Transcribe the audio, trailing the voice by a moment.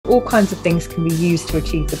all kinds of things can be used to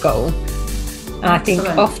achieve the goal. And I think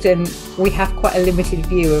often we have quite a limited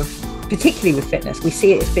view of, particularly with fitness, we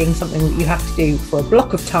see it as being something that you have to do for a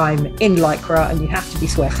block of time in Lycra, and you have to be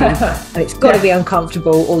sweating and it's got to be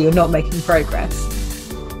uncomfortable or you're not making progress.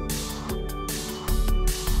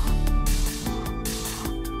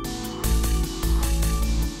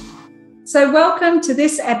 So welcome to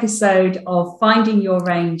this episode of Finding Your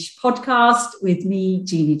Range podcast with me,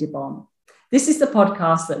 Jeannie DeBon. This is the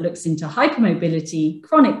podcast that looks into hypermobility,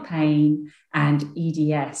 chronic pain, and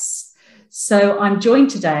EDS. So I'm joined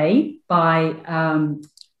today by an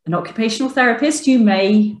occupational therapist. You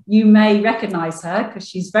may recognize her because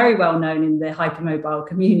she's very well known in the hypermobile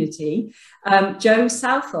community, Jo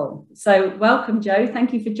Southall. So welcome, Jo.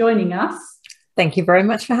 Thank you for joining us. Thank you very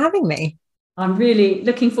much for having me. I'm really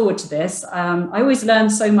looking forward to this. I always learn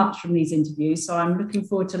so much from these interviews, so I'm looking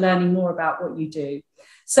forward to learning more about what you do.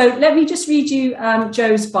 So let me just read you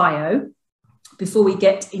Jo's bio before we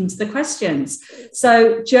get into the questions.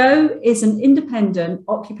 So Jo is an independent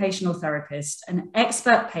occupational therapist, an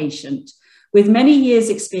expert patient with many years'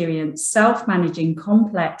 experience self-managing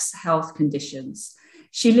complex health conditions.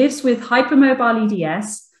 She lives with hypermobile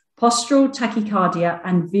EDS, postural tachycardia,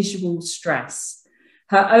 and visual stress.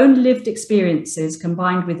 Her own lived experiences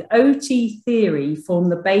combined with OT theory form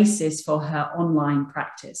the basis for her online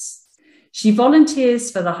practice. She volunteers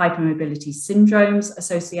for the Hypermobility Syndromes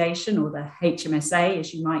Association, or the HMSA,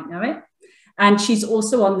 as you might know it, and she's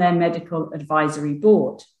also on their medical advisory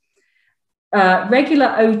board.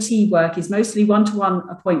 Regular OT work is mostly one-to-one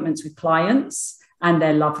appointments with clients and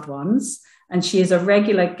their loved ones, and she is a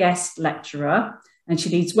regular guest lecturer, and she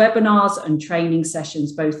leads webinars and training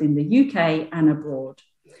sessions both in the UK and abroad.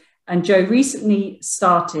 And Jo recently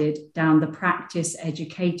started down the Practice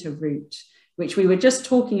Educator route, which we were just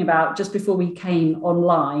talking about just before we came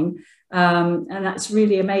online. And that's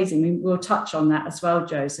really amazing. We'll touch on that as well,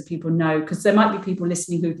 Jo, so people know, because there might be people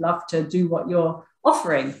listening who'd love to do what you're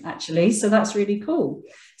offering, actually. So that's really cool.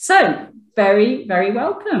 So very, very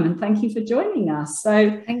welcome. And thank you for joining us.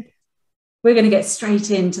 So we're going to get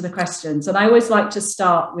straight into the questions. And I always like to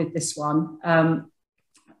start with this one,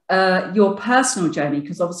 your personal journey,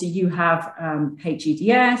 because obviously you have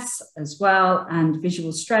HEDS as well, and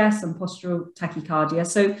visual stress and postural tachycardia.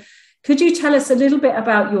 So could you tell us a little bit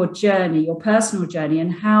about your journey, your personal journey,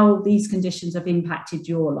 and how these conditions have impacted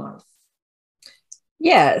your life?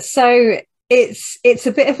 Yeah, so it's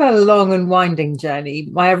a bit of a long and winding journey.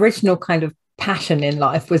 My original kind of passion in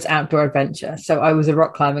life was outdoor adventure. So I was a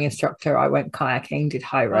rock climbing instructor. I went kayaking, did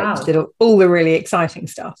high ropes, did all the really exciting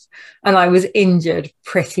stuff. And I was injured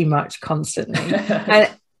pretty much constantly.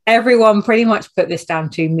 And everyone pretty much put this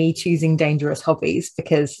down to me choosing dangerous hobbies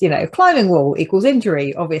because, you know, climbing wall equals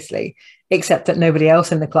injury, obviously, except that nobody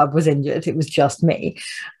else in the club was injured. It was just me.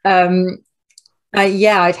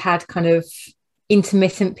 I'd had kind of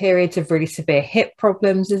intermittent periods of really severe hip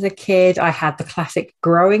problems as a kid. I had the classic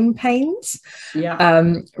growing pains,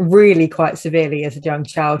 really quite severely as a young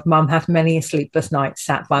child. Mum had many a sleepless night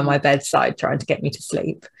sat by my bedside trying to get me to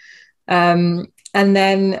sleep. And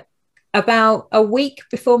then about a week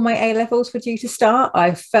before my A-levels were due to start,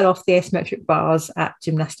 I fell off the asymmetric bars at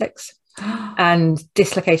gymnastics and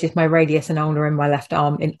dislocated my radius and ulnar in my left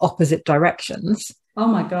arm in opposite directions. Oh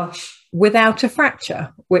my gosh. Without a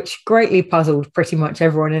fracture, which greatly puzzled pretty much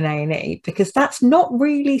everyone in A&E, because that's not how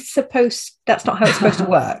it's supposed to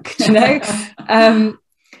work, you know?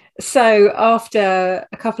 So after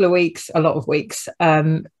a couple of weeks, a lot of weeks,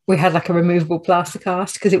 we had like a removable plaster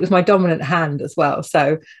cast because it was my dominant hand as well.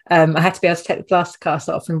 So I had to be able to take the plaster cast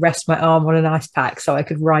off and rest my arm on an ice pack so I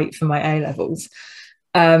could write for my A-levels.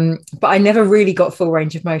 But I never really got full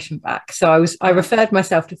range of motion back. So I referred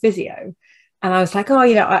myself to physio. And I was like, oh,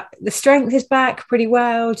 you know, the strength is back pretty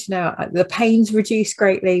well. You know, the pain's reduced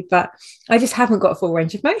greatly, but I just haven't got full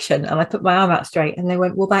range of motion. And I put my arm out straight and they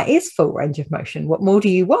went, well, that is full range of motion. What more do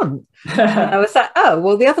you want? And I was like, oh,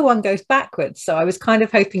 well, the other one goes backwards. So I was kind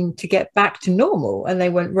of hoping to get back to normal. And they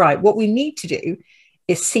went, right, what we need to do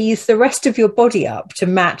is seize the rest of your body up to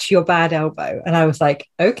match your bad elbow. And I was like,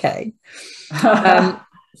 okay. So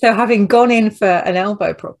having gone in for an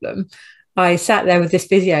elbow problem, I sat there with this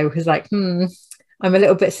physio who was like, I'm a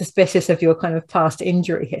little bit suspicious of your kind of past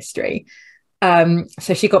injury history.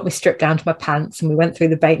 So she got me stripped down to my pants and we went through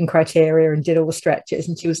the Baton criteria and did all the stretches.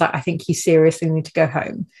 And she was like, I think you seriously need to go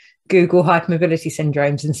home, Google hypermobility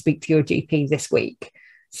syndromes and speak to your GP this week.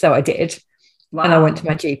 So I did. Wow. And I went to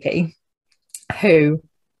my GP who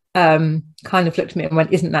kind of looked at me and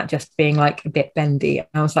went, isn't that just being like a bit bendy? And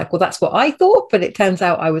I was like, well, that's what I thought. But it turns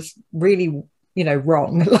out I was really,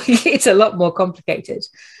 wrong. Like it's a lot more complicated.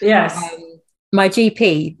 Yes. my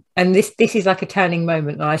GP, and this is like a turning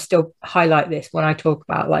moment, and I still highlight this when I talk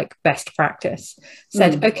about like best practice,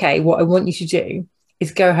 said, okay, what I want you to do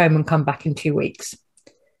is go home and come back in 2 weeks.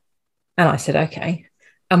 And I said, okay.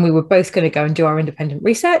 And we were both going to go and do our independent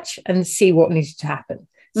research and see what needed to happen.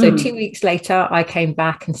 So 2 weeks later, I came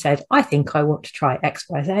back and said, I think I want to try X,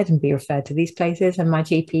 Y, Z and be referred to these places. And my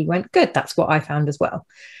GP went, good, that's what I found as well.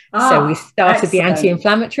 So we started the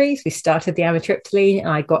anti-inflammatories, we started the amitriptyline, and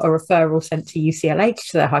I got a referral sent to UCLH,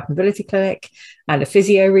 to their hypermobility clinic, and a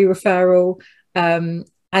physio re-referral. And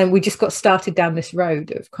we just got started down this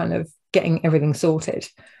road of kind of getting everything sorted.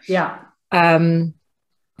 Yeah.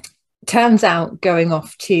 Turns out going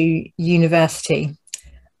off to university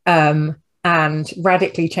and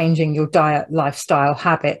radically changing your diet, lifestyle,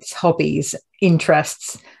 habits, hobbies,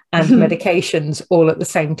 interests, and medications all at the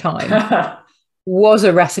same time was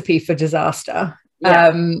a recipe for disaster. Yeah.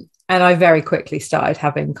 And I very quickly started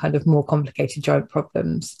having kind of more complicated joint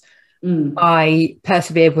problems. I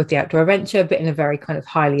persevered with the outdoor adventure, but in a very kind of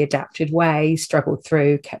highly adapted way, struggled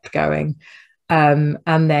through, kept going. And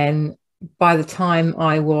then by the time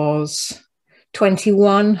I was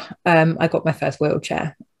 21, I got my first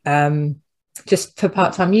wheelchair, just for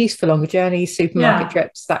part-time use, for longer journeys, supermarket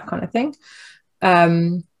trips, that kind of thing.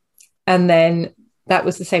 And then that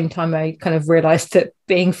was the same time I kind of realized that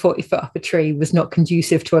being 40 foot up a tree was not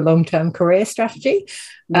conducive to a long-term career strategy.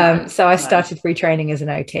 So I started retraining as an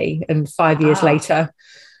OT, and 5 years later,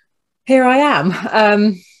 here I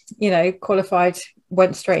am, qualified,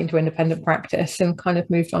 went straight into independent practice and kind of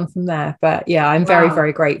moved on from there. But yeah, I'm very,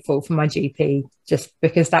 very grateful for my GP, just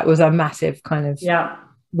because that was a massive kind of,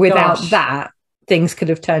 without that, things could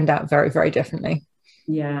have turned out very, very differently.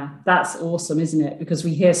 Yeah, that's awesome, isn't it? Because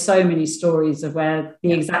we hear so many stories of where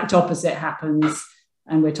the exact opposite happens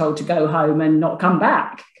and we're told to go home and not come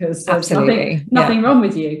back because there's nothing wrong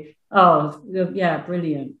with you. Oh, yeah,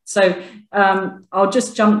 brilliant. So I'll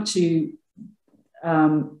just jump to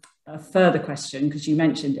a further question because you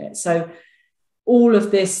mentioned it. So all of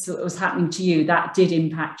this that was happening to you, that did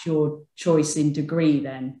impact your choice in degree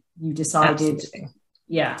then? You decided... Absolutely.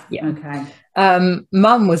 Yeah. Okay.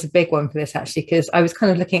 Mum was a big one for this, actually, because I was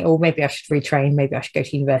kind of looking, maybe I should retrain, maybe I should go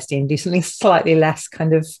to university and do something slightly less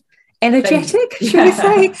kind of energetic, should we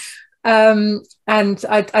say? And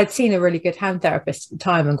I'd seen a really good hand therapist at the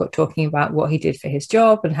time and got talking about what he did for his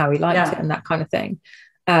job and how he liked it and that kind of thing.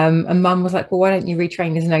 And Mum was like, well, why don't you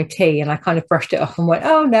retrain as an OT? And I kind of brushed it off and went,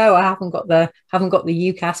 oh no, I haven't got the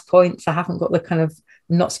UCAS points. I haven't got the kind of,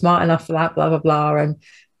 I'm not smart enough for that, blah, blah, blah. And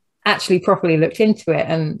actually properly looked into it,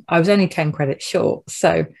 and I was only 10 credits short,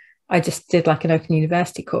 so I just did like an open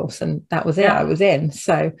university course, and that was it. I was in.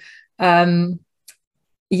 So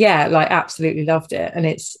absolutely loved it. And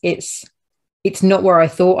it's not where I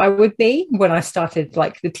thought I would be when I started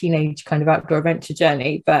like the teenage kind of outdoor adventure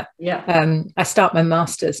journey, but I start my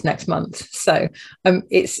master's next month, so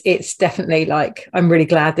it's definitely like, I'm really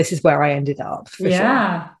glad this is where I ended up, for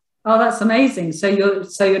sure. Oh, that's amazing. So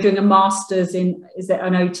you're doing a master's in, is it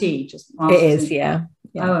an OT? Just it is, yeah.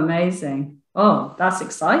 Oh, amazing. Oh, that's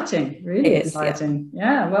exciting. Really exciting.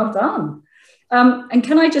 Yeah, well done. And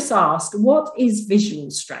can I just ask, what is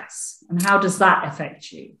visual stress and how does that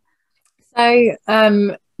affect you?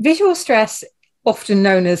 So visual stress, often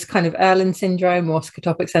known as kind of Erlen syndrome or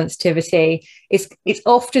scotopic sensitivity, it's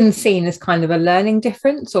often seen as kind of a learning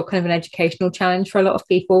difference or kind of an educational challenge for a lot of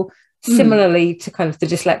people. Similarly to kind of the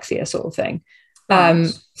dyslexia sort of thing.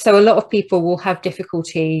 So a lot of people will have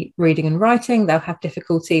difficulty reading and writing. They'll have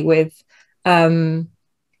difficulty with,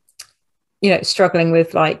 struggling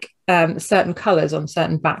with like certain colours on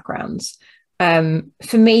certain backgrounds.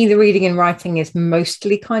 For me, the reading and writing is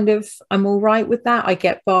mostly kind of, I'm all right with that. I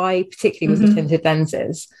get by, particularly with the tinted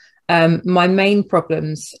lenses. My main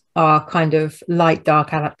problems are kind of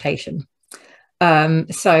light-dark adaptation.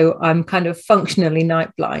 So I'm kind of functionally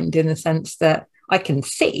night blind in the sense that I can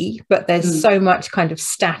see, but there's so much kind of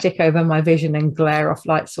static over my vision and glare off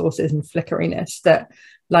light sources and flickeriness that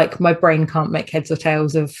like my brain can't make heads or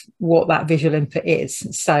tails of what that visual input is.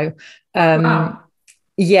 So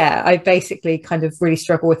I basically kind of really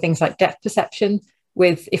struggle with things like depth perception.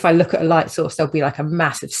 With, if I look at a light source, there'll be like a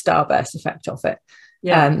massive starburst effect of it.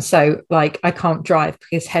 So like I can't drive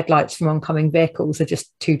because headlights from oncoming vehicles are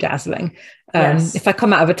just too dazzling. If I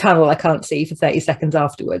come out of a tunnel, I can't see for 30 seconds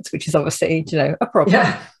afterwards, which is obviously, a problem.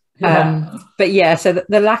 So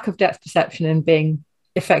the lack of depth perception and being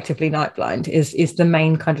effectively night blind is the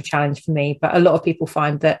main kind of challenge for me. But a lot of people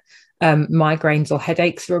find that migraines or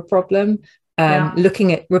headaches are a problem.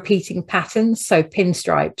 Looking at repeating patterns, so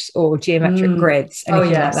pinstripes or geometric grids,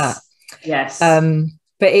 anything like that. Yes.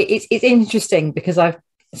 But it's interesting because I've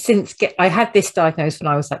I had this diagnosed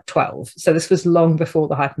when I was like 12. So this was long before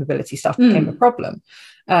the hypermobility stuff became a problem.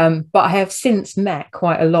 But I have since met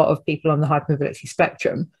quite a lot of people on the hypermobility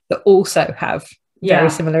spectrum that also have very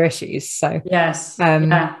similar issues. So yes,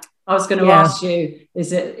 I was going to ask you,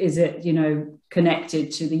 is it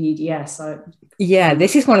connected to the EDS?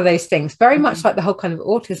 This is one of those things, very much like the whole kind of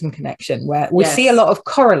autism connection, where we see a lot of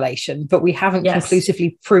correlation, but we haven't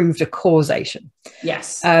conclusively proved a causation.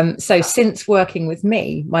 Yes. So since working with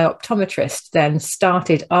me, my optometrist then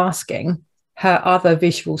started asking her other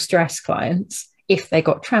visual stress clients if they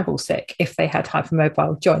got travel sick, if they had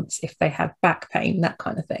hypermobile joints, if they had back pain, that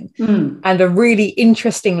kind of thing. And a really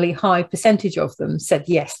interestingly high percentage of them said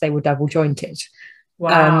yes, they were double jointed.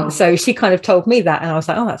 Wow. So she kind of told me that, and I was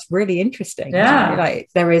like, oh, that's really interesting. Yeah. Like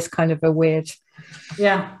there is kind of a weird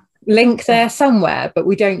link there somewhere, but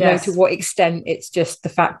we don't know to what extent it's just the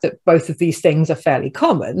fact that both of these things are fairly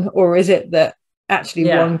common, or is it that actually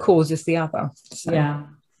one causes the other? So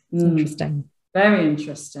it's interesting. Very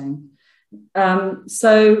interesting.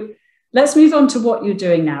 So let's move on to what you're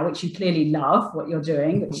doing now, which you clearly love what you're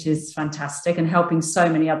doing, which is fantastic, and helping so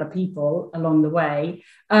many other people along the way.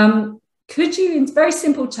 Could you, in very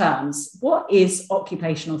simple terms, what is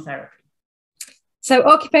occupational therapy? So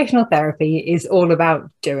occupational therapy is all about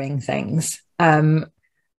doing things. In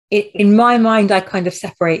my mind, I kind of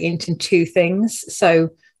separate into two things.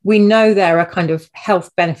 So we know there are kind of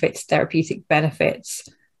health benefits, therapeutic benefits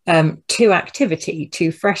to activity,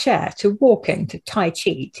 to fresh air, to walking, to Tai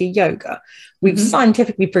Chi, to yoga. We've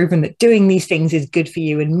scientifically proven that doing these things is good for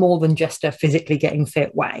you in more than just a physically getting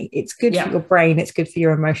fit way. It's good for your brain. It's good for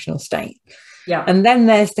your emotional state. Yeah. And then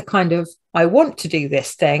there's the kind of, I want to do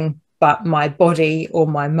this thing, but my body or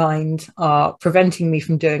my mind are preventing me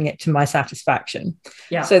from doing it to my satisfaction.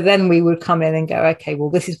 Yeah. So then we would come in and go, okay, well,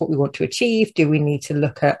 this is what we want to achieve. Do we need to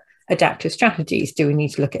look at adaptive strategies? Do we need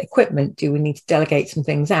to look at equipment? Do we need to delegate some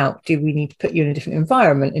things out? Do we need to put you in a different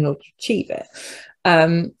environment in order to achieve it?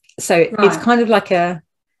 So it's kind of like an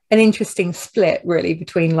interesting split, really,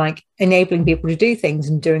 between like enabling people to do things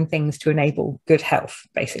and doing things to enable good health,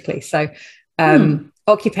 basically. So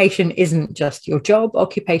occupation isn't just your job.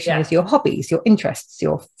 Occupation is your hobbies, your interests,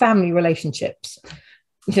 your family relationships,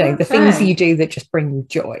 the things you do that just bring you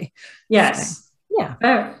joy. Yes.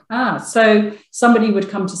 So, so somebody would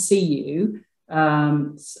come to see you,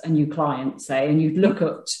 a new client, say, and you'd look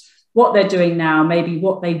at what they're doing now, maybe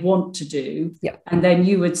what they want to do. Yeah. And then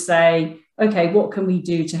you would say, okay, what can we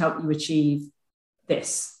do to help you achieve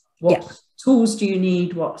this? What tools do you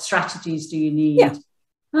need? What strategies do you need? Yeah.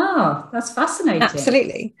 Oh, that's fascinating.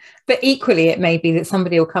 Absolutely. But equally, it may be that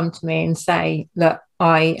somebody will come to me and say, look,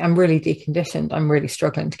 I am really deconditioned. I'm really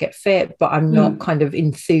struggling to get fit, but I'm not kind of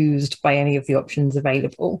enthused by any of the options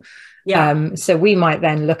available. Yeah. So we might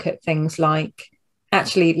then look at things like,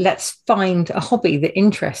 actually, let's find a hobby that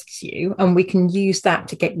interests you, and we can use that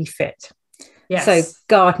to get you fit. Yes. So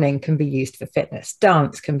gardening can be used for fitness.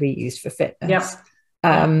 Dance can be used for fitness.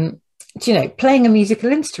 Playing a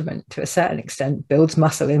musical instrument to a certain extent builds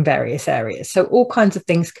muscle in various areas. So all kinds of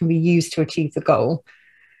things can be used to achieve the goal.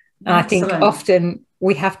 And I think often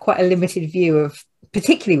we have quite a limited view of,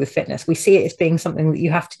 particularly with fitness, we see it as being something that you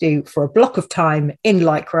have to do for a block of time in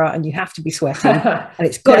Lycra, and you have to be sweaty and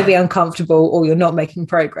it's got to be uncomfortable or you're not making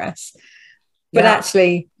progress. But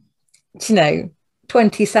actually,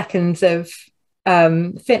 20 seconds of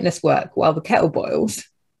fitness work while the kettle boils,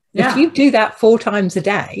 if you do that 4 times a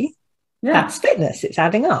day, that's fitness. It's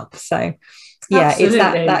adding up. So it's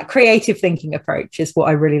that creative thinking approach is what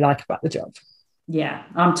I really like about the job. Yeah,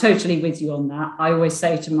 I'm totally with you on that. I always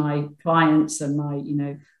say to my clients and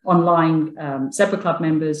my, online Zebra Club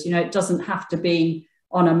members, it doesn't have to be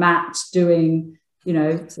on a mat doing,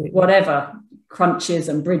 whatever, crunches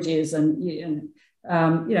and bridges and,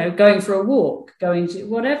 going for a walk, going to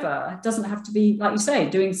whatever. It doesn't have to be, like you say,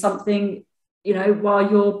 doing something,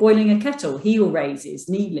 while you're boiling a kettle, heel raises,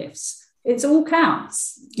 knee lifts. It all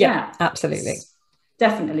counts. Yeah, absolutely.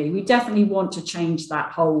 Definitely. We definitely want to change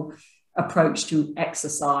that whole approach to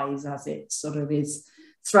exercise as it sort of is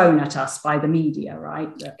thrown at us by the media, right?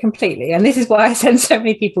 Completely. And this is why I send so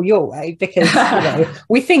many people your way, because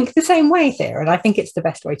we think the same way here, and I think it's the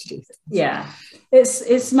best way to do things. Yeah,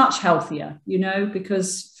 it's much healthier,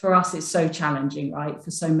 because for us it's so challenging, right?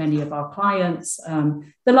 For so many of our clients, the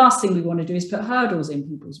last thing we want to do is put hurdles in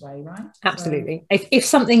people's way, right? Absolutely. So, if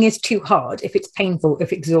something is too hard, if it's painful,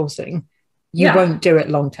 if exhausting, you won't do it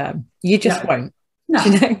long term. You just won't.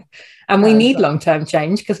 No. And we need long-term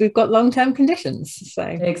change because we've got long-term conditions. So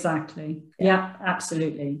exactly. Yeah,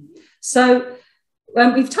 absolutely. So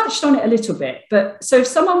we've touched on it a little bit, but so if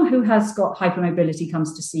someone who has got hypermobility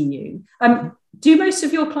comes to see you, Do most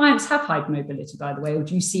of your clients have hypermobility, by the way, or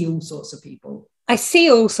do you see all sorts of people? I see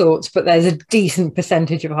all sorts, but there's a decent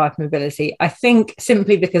percentage of hypermobility. I think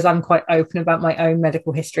simply because I'm quite open about my own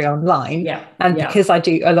medical history online, and because I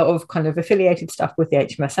do a lot of kind of affiliated stuff with the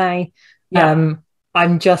HMSA,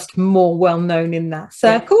 I'm just more well known in that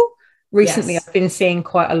circle. Recently, I've been seeing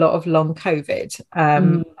quite a lot of long COVID.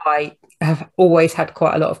 I have always had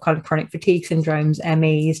quite a lot of kind of chronic fatigue syndromes,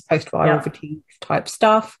 MEs, post-viral fatigue type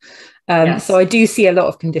stuff. So I do see a lot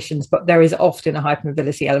of conditions, but there is often a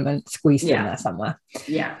hypermobility element squeezed in there somewhere.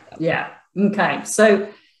 Okay. So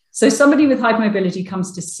somebody with hypermobility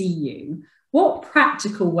comes to see you. What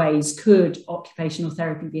practical ways could occupational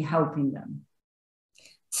therapy be helping them?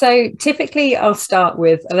 So typically I'll start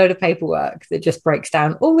with a load of paperwork that just breaks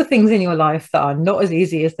down all the things in your life that are not as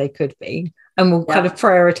easy as they could be, and we'll kind of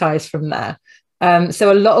prioritize from there. So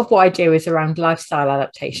a lot of what I do is around lifestyle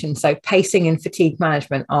adaptation. So pacing and fatigue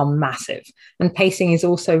management are massive. And pacing is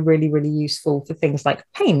also really, really useful for things like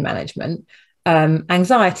pain management,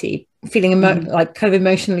 anxiety, feeling like kind of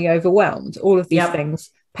emotionally overwhelmed, all of these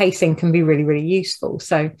things. Pacing can be really, really useful.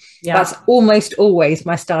 So that's almost always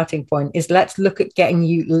my starting point, is let's look at getting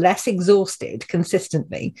you less exhausted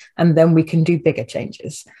consistently, and then we can do bigger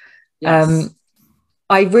changes. I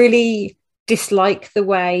really dislike the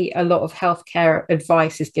way a lot of healthcare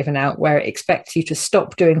advice is given out, where it expects you to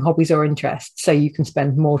stop doing hobbies or interests so you can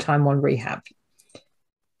spend more time on rehab.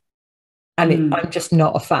 And I'm just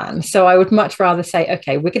not a fan. So I would much rather say,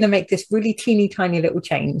 okay, we're going to make this really teeny tiny little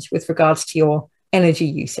change with regards to your energy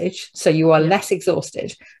usage, so you are less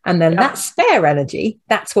exhausted, and then that spare energy,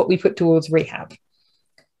 that's what we put towards rehab.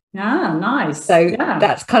 Nice. So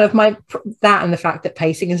that's kind of that, and the fact that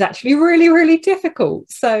pacing is actually really, really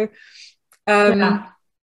difficult. So the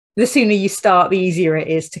sooner you start, the easier it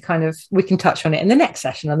is to we can touch on it in the next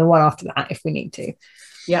session and the one after that if we need to.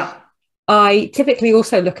 I typically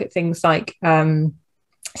also look at things like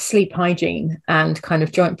sleep hygiene and kind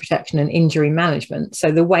of joint protection and injury management.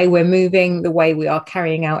 So the way we're moving, the way we are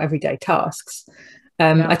carrying out everyday tasks.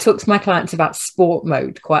 I talk to my clients about sport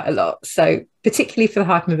mode quite a lot. So particularly for the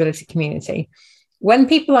hypermobility community, when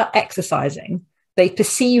people are exercising, they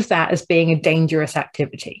perceive that as being a dangerous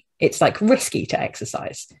activity. It's like risky to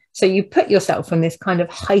exercise. So you put yourself on this kind of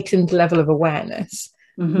heightened level of awareness,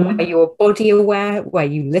 where you're body aware, where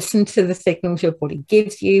you listen to the signals your body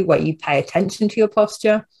gives you, where you pay attention to your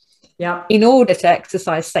posture in order to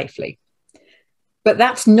exercise safely. But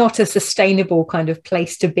that's not a sustainable kind of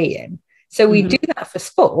place to be in. So we do that for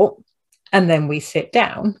sport, and then we sit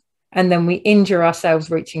down, and then we injure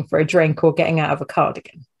ourselves reaching for a drink or getting out of a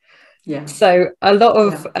cardigan. So a lot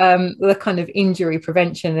of the kind of injury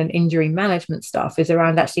prevention and injury management stuff is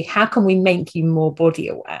around actually, how can we make you more body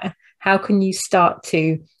aware? How can you start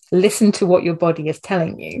to listen to what your body is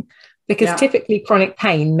telling you? Because typically chronic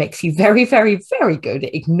pain makes you very, very, very good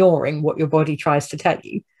at ignoring what your body tries to tell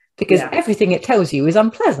you, because everything it tells you is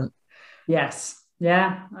unpleasant.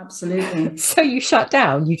 Absolutely. So you shut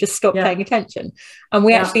down, you just stop paying attention. And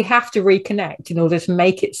we actually have to reconnect in order to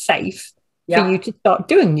make it safe for you to start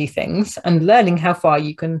doing new things and learning how far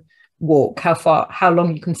you can walk, how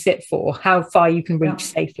long you can sit for, how far you can reach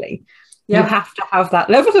safely. You have to have that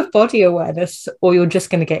level of body awareness, or you're just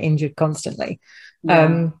going to get injured constantly.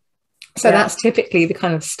 So that's typically the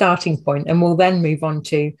kind of starting point. And we'll then move on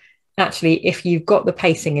to, actually, if you've got the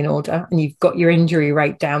pacing in order and you've got your injury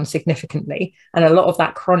rate down significantly, and a lot of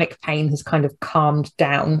that chronic pain has kind of calmed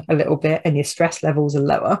down a little bit and your stress levels are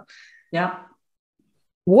lower.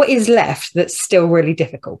 What is left that's still really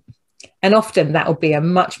difficult? And often that will be a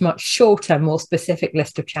much, much shorter, more specific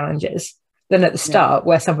list of challenges than at the start,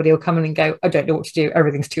 where somebody will come in and go, I don't know what to do.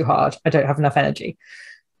 Everything's too hard. I don't have enough energy.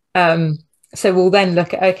 So we'll then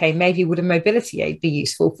look at, okay, maybe would a mobility aid be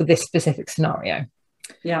useful for this specific scenario?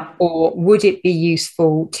 Or would it be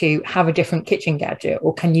useful to have a different kitchen gadget?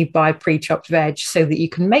 Or can you buy pre-chopped veg so that you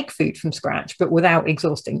can make food from scratch, but without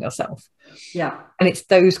exhausting yourself? And it's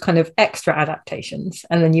those kind of extra adaptations.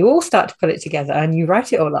 And then you all start to put it together and you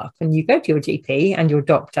write it all up, and you go to your GP and your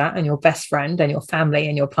doctor and your best friend and your family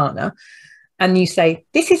and your partner, and you say,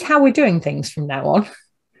 this is how we're doing things from now on.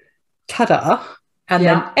 Ta-da. And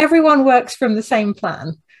then everyone works from the same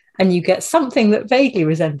plan, and you get something that vaguely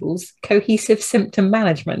resembles cohesive symptom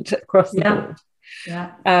management across the board.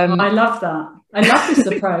 I love that. I love this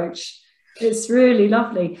approach. It's really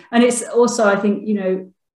lovely. And it's also, I think,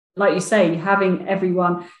 like you say, having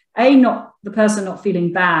everyone, not the person not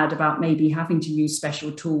feeling bad about maybe having to use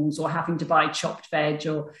special tools or having to buy chopped veg,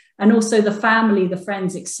 and also the family, the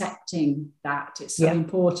friends accepting that. It's so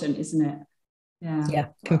important, isn't it? Yeah,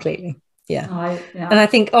 completely. Yeah. Yeah. And I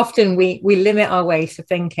think often we limit our ways of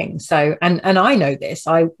thinking. So, and I know this,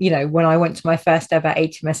 when I went to my first ever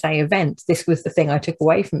HMSA event, this was the thing I took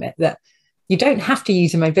away from it, that you don't have to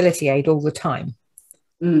use a mobility aid all the time.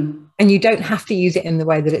 And you don't have to use it in the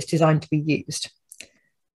way that it's designed to be used.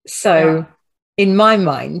 So in my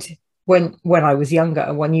mind, when I was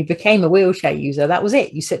younger, when you became a wheelchair user, that was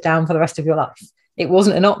it. You sit down for the rest of your life. It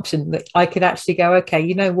wasn't an option that I could actually go, okay,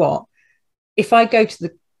 you know what? If I go to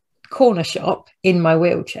the corner shop in my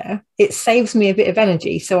wheelchair, it saves me a bit of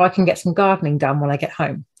energy so I can get some gardening done when I get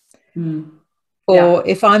home. Or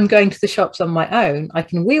if I'm going to the shops on my own, I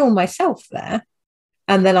can wheel myself there,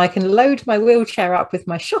 and then I can load my wheelchair up with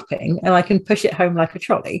my shopping and I can push it home like a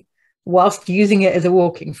trolley whilst using it as a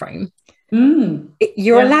walking frame.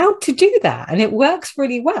 You're allowed to do that, and it works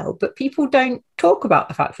really well, but people don't talk about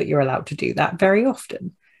the fact that you're allowed to do that very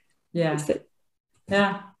often.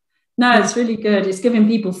 No, it's really good. It's giving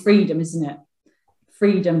people freedom, isn't it?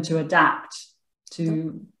 Freedom to adapt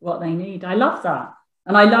to what they need. I love that.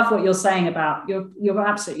 And I love what you're saying about, you're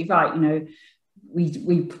absolutely right. You know,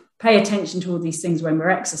 we pay attention to all these things when we're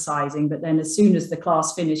exercising, but then as soon as the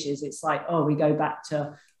class finishes, it's like, oh, we go back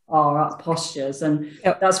to our postures. And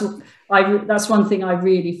that's one thing I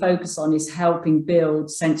really focus on, is helping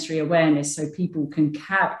build sensory awareness so people can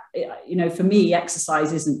for me,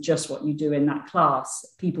 exercise isn't just what you do in that class.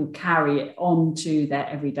 People carry it on to their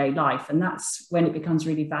everyday life, and that's when it becomes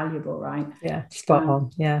really valuable, right? Yeah, spot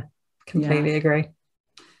on. Yeah, completely agree.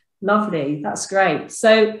 Lovely. That's great.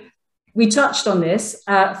 So we touched on this,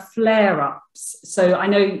 flare-ups. So I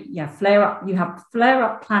know, you have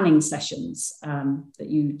flare-up planning sessions that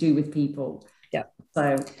you do with people. Yeah.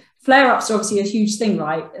 So flare-ups are obviously a huge thing,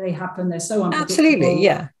 right? They happen. They're so unpredictable. Absolutely,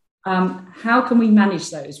 yeah. How can we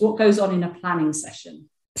manage those? What goes on in a planning session?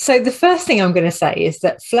 So the first thing I'm going to say is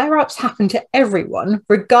that flare-ups happen to everyone,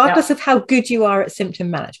 regardless of how good you are at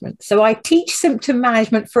symptom management. So I teach symptom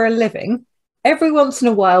management for a living. Every once in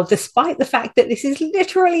a while, despite the fact that this is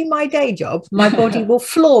literally my day job, my body will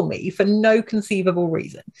floor me for no conceivable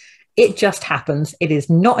reason. It just happens. It is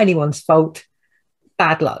not anyone's fault.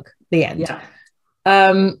 Bad luck. The end.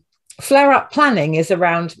 Flare-up planning is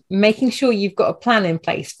around making sure you've got a plan in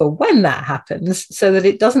place for when that happens, so that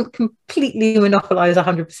it doesn't completely monopolize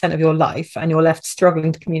 100% of your life and you're left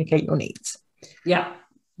struggling to communicate your needs. Yeah.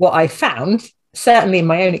 What I found, certainly in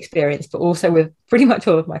my own experience, but also with pretty much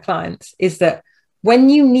all of my clients, is that when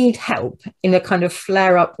you need help in a kind of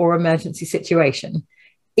flare-up or emergency situation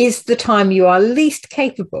is the time you are least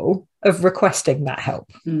capable of requesting that help.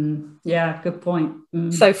 Yeah, good point.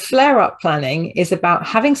 So flare-up planning is about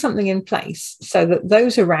having something in place so that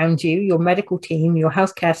those around you, your medical team, your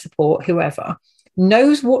healthcare support, whoever,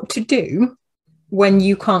 knows what to do when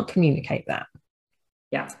you can't communicate that.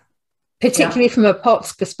 Yeah. Particularly from a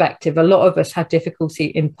POTS perspective, a lot of us have difficulty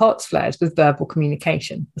in POTS flares with verbal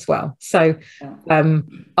communication as well. So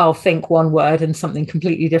I'll think one word and something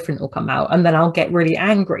completely different will come out, and then I'll get really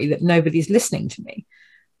angry that nobody's listening to me.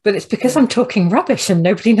 But it's because I'm talking rubbish and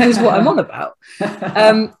nobody knows what I'm on about.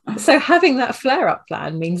 So having that flare-up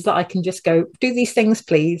plan means that I can just go, do these things,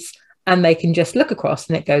 please. And they can just look across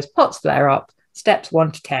and it goes POTS flare-up, steps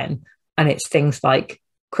 1 to 10. And it's things like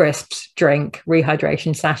crisps, drink,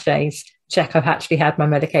 rehydration sachets, check I've actually had my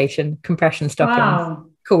medication, compression stockings,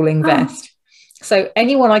 cooling vest. So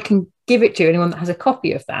anyone I can give it to, anyone that has a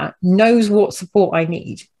copy of that, knows what support I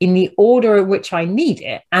need in the order in which I need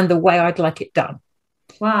it and the way I'd like it done.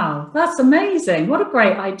 Wow, that's amazing. What a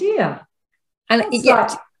great idea. And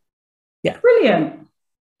brilliant.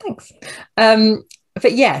 Thanks.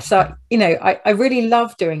 But yeah, so, I really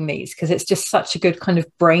love doing these because it's just such a good kind of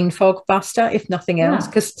brain fog buster, if nothing else,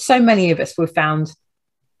 because so many of us we've found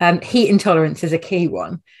heat intolerance is a key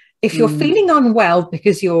one. If you're feeling unwell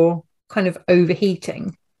because you're kind of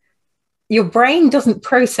overheating, your brain doesn't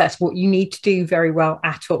process what you need to do very well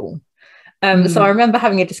at all. So I remember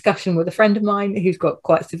having a discussion with a friend of mine who's got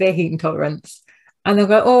quite severe heat intolerance, and they'll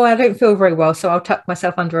go, oh, I don't feel very well, so I'll tuck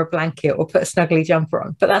myself under a blanket or put a snuggly jumper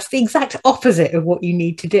on. But that's the exact opposite of what you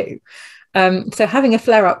need to do. So having a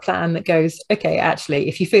flare-up plan that goes, okay, actually,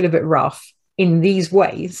 if you feel a bit rough in these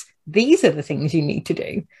ways, these are the things you need to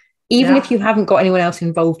do. Even if you haven't got anyone else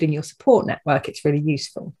involved in your support network, it's really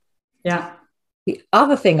useful. Yeah. The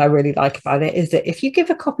other thing I really like about it is that if you give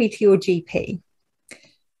a copy to your GP,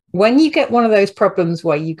 when you get one of those problems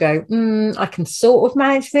where you go, I can sort of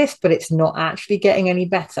manage this, but it's not actually getting any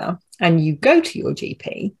better, and you go to your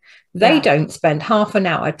GP, they don't spend half an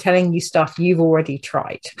hour telling you stuff you've already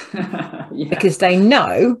tried because they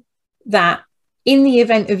know that in the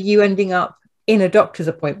event of you ending up in a doctor's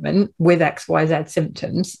appointment with XYZ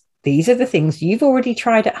symptoms, these are the things you've already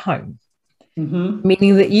tried at home.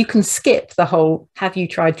 meaning that you can skip the whole, have you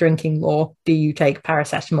tried drinking more? Do you take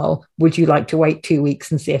paracetamol? Would you like to wait 2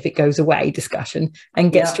 weeks and see if it goes away discussion,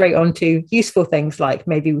 and get straight on to useful things like,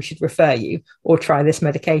 maybe we should refer you, or try this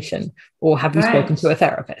medication, or have you spoken to a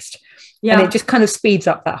therapist? And it just kind of speeds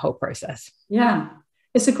up that whole process. Yeah.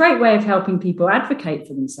 It's a great way of helping people advocate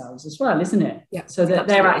for themselves as well, isn't it? Yeah, so that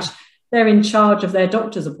they're in charge of their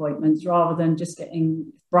doctor's appointments rather than just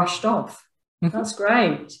getting brushed off. That's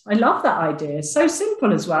great. I love that idea. It's so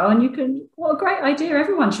simple as well. And what a great idea.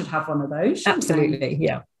 Everyone should have one of those. Absolutely.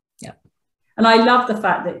 Yeah. Yeah. And I love the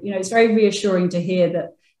fact that, it's very reassuring to hear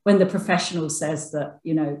that when the professional says that,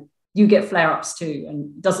 you get flare-ups too,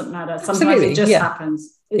 and it doesn't matter. Sometimes it just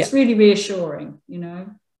happens. It's really reassuring, Yeah.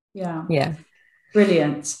 Yeah.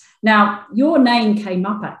 Brilliant. Now, your name came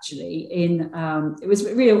up actually it was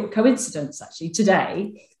a real coincidence actually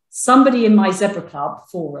today. Somebody in my Zebra Club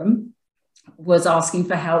forum was asking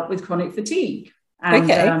for help with chronic fatigue,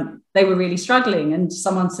 and they were really struggling, and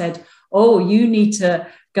someone said, oh, you need to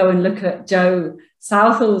go and look at Jo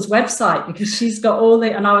Southall's website because she's got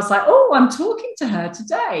and I was like, oh, I'm talking to her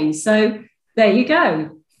today. So there you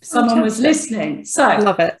go. Someone was listening. So I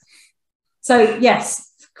love it. So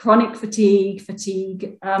yes, chronic fatigue.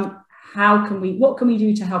 What can we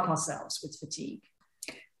do to help ourselves with fatigue?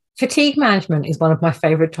 Fatigue management is one of my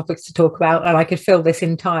favorite topics to talk about, and I could fill this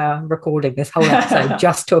entire recording, this whole episode,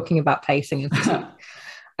 just talking about pacing and fatigue.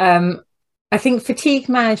 I think fatigue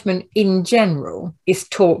management in general is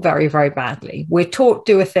taught very, very badly. We're taught,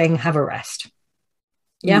 do a thing, have a rest.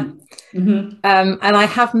 Yeah. And I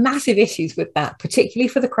have massive issues with that, particularly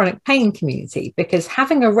for the chronic pain community, because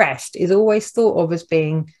having a rest is always thought of as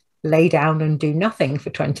being lay down and do nothing for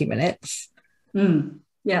 20 minutes.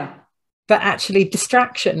 Yeah. But actually,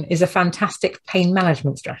 distraction is a fantastic pain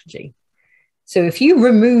management strategy. So if you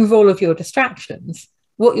remove all of your distractions,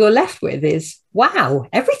 what you're left with is, wow,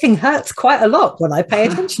 everything hurts quite a lot when I pay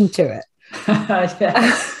attention to it.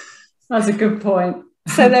 That's a good point.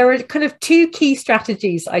 So there are kind of two key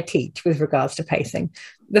strategies I teach with regards to pacing.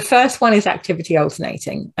 The first one is activity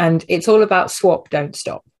alternating, and it's all about swap, don't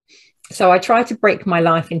stop. So I try to break my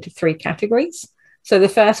life into 3 categories. So the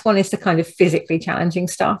first one is the kind of physically challenging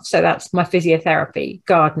stuff. So that's my physiotherapy,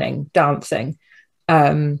 gardening, dancing,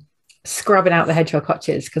 scrubbing out the hedgehog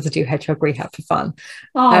hutches because I do hedgehog rehab for fun.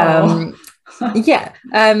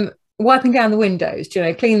 Wiping down the windows,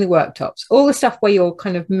 cleaning the worktops, all the stuff where you're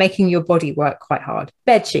kind of making your body work quite hard.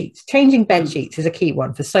 Bed sheets, changing bed sheets is a key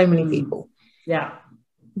one for so many people. Yeah.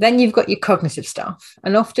 Then you've got your cognitive stuff.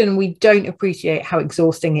 And often we don't appreciate how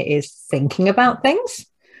exhausting it is thinking about things.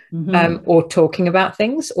 Or talking about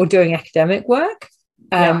things, or doing academic work,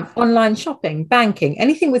 online shopping, banking,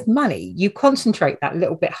 anything with money, you concentrate that a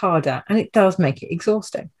little bit harder, and it does make it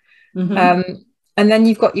exhausting. And then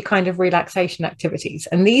you've got your kind of relaxation activities,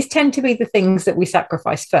 and these tend to be the things that we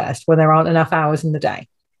sacrifice first when there aren't enough hours in the day.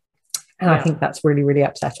 And I think that's really, really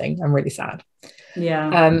upsetting and really sad.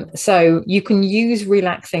 So you can use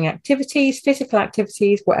relaxing activities, physical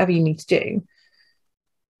activities, whatever you need to do,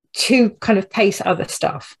 to kind of pace other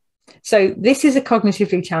stuff. So this is a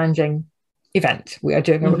cognitively challenging event. We are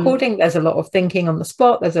doing a recording. There's a lot of thinking on the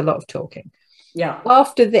spot. There's a lot of talking.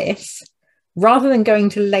 After this, rather than going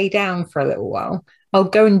to lay down for a little while, I'll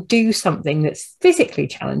go and do something that's physically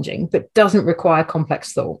challenging, but doesn't require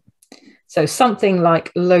complex thought. So something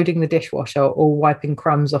like loading the dishwasher or wiping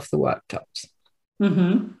crumbs off the worktops.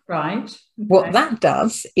 Right. Okay. What that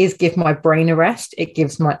does is give my brain a rest. It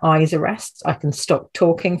gives my eyes a rest. I can stop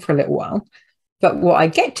talking for a little while. But what I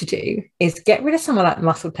get to do is get rid of some of that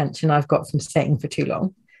muscle tension I've got from sitting for too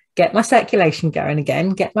long, get my circulation going again,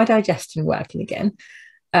 get my digestion working again,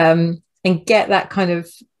 and get that kind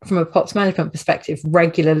of, from a POTS management perspective,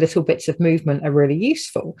 regular little bits of movement are really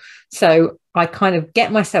useful. So I kind of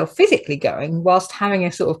get myself physically going whilst having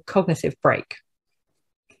a sort of cognitive break.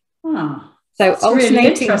 So alternating, really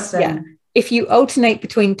interesting. If you alternate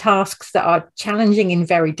between tasks that are challenging in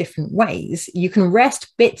very different ways, you can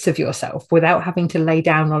rest bits of yourself without having to lay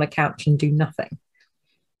down on a couch and do nothing.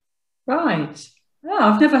 Right.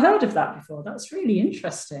 I've never heard of that before. That's really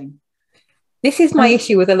interesting. This is my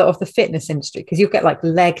issue with a lot of the fitness industry, because you'll get like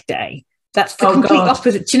leg day. That's the complete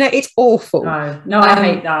opposite. It's awful. No, I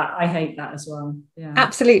hate that. I hate that as well. Yeah.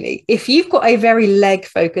 Absolutely. If you've got a very leg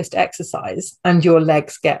focused exercise and your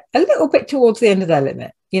legs get a little bit towards the end of their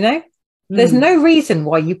limit, there's no reason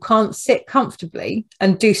why you can't sit comfortably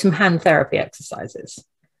and do some hand therapy exercises,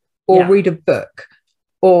 or read a book,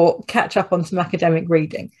 or catch up on some academic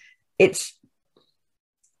reading.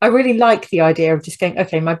 I really like the idea of just going,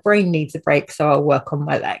 okay, my brain needs a break, so I'll work on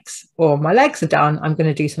my legs, or my legs are done, I'm going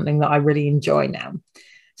to do something that I really enjoy now.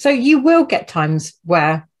 So you will get times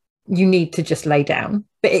where you need to just lay down,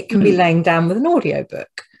 but it can be laying down with an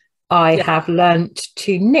audiobook. I have learnt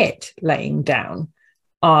to knit laying down.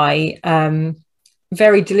 I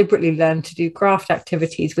very deliberately learned to do craft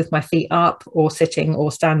activities with my feet up or sitting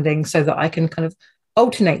or standing so that I can kind of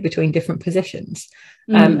alternate between different positions.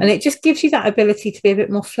 And it just gives you that ability to be a bit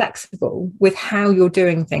more flexible with how you're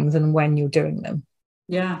doing things and when you're doing them.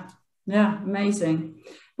 Yeah, amazing.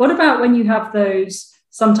 What about when you have those,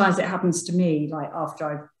 sometimes it happens to me, like after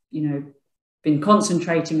I've, been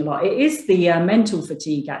concentrating a lot. It is the mental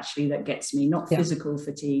fatigue actually that gets me, not physical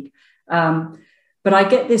fatigue. But I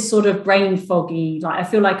get this sort of brain foggy, like I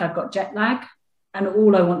feel like I've got jet lag and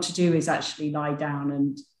all I want to do is actually lie down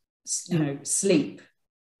and, sleep.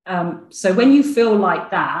 So when you feel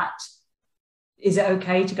like that, is it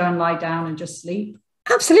okay to go and lie down and just sleep?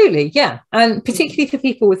 Absolutely, yeah. And particularly for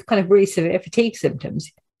people with kind of really severe fatigue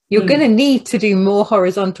symptoms, you're going to need to do more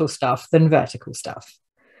horizontal stuff than vertical stuff.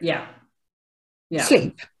 Yeah.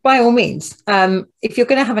 Sleep, by all means. If you're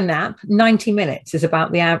going to have a nap, 90 minutes is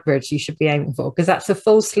about the average you should be aiming for, because that's a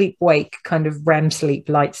full sleep wake kind of REM sleep,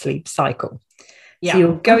 light sleep cycle. So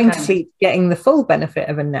you're going to sleep getting the full benefit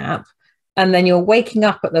of a nap, and then you're waking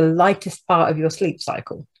up at the lightest part of your sleep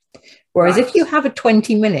cycle. Whereas if you have a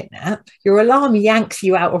 20-minute nap, your alarm yanks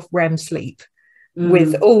you out of REM sleep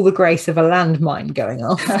with all the grace of a landmine going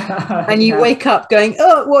off. And you wake up going,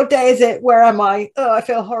 oh, what day is it? Where am I? Oh, I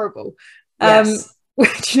feel horrible.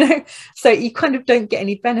 Which, so you kind of don't get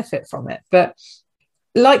any benefit from it. But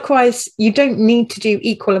likewise, you don't need to do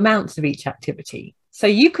equal amounts of each activity. So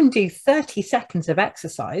you can do 30 seconds of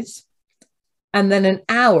exercise and then an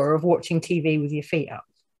hour of watching TV with your feet up.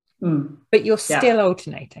 But you're still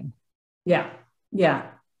alternating. Yeah,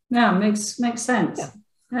 makes sense.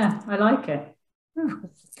 Yeah, I like it.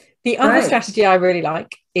 The other strategy I really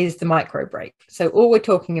like is the micro break. So all we're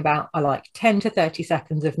talking about are like 10 to 30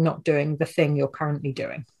 seconds of not doing the thing you're currently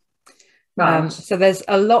doing. So there's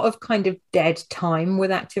a lot of kind of dead time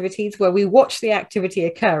with activities where we watch the activity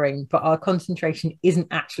occurring, but our concentration isn't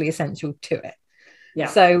actually essential to it.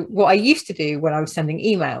 So what I used to do when I was sending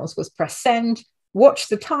emails was press send, watch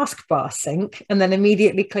the taskbar sync, and then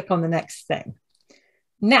immediately click on the next thing.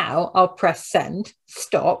 Now I'll press send,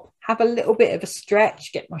 stop, have a little bit of a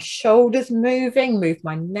stretch, get my shoulders moving, move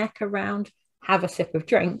my neck around, have a sip of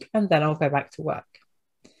drink, and then I'll go back to work.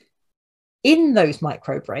 In those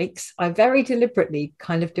micro breaks, I very deliberately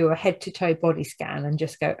kind of do a head to toe body scan and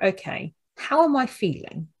just go, okay, how am I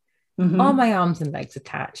feeling? Are my arms and legs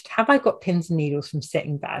attached? Have I got pins and needles from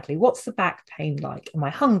sitting badly? What's the back pain like? Am I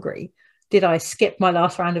hungry? Did I skip my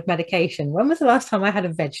last round of medication? When was the last time I had a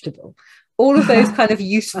vegetable? All of those kind of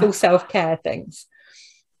useful self-care things.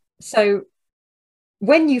 So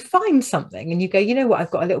when you find something and you go, you know what, I've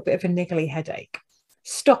got a little bit of a niggly headache,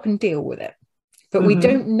 stop and deal with it. But we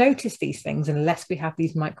don't notice these things unless we have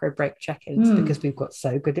these micro break check-ins because we've got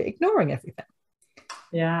so good at ignoring everything.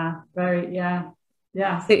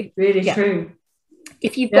 So, really true.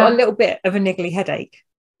 If you've got a little bit of a niggly headache,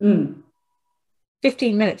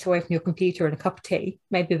 15 minutes away from your computer and a cup of tea,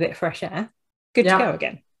 maybe a bit of fresh air, good to go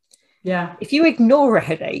again. If you ignore a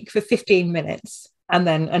headache for 15 minutes and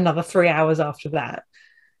then another 3 hours after that,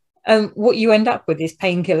 what you end up with is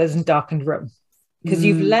painkillers and darkened room, because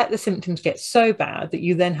you've let the symptoms get so bad that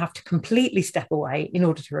you then have to completely step away in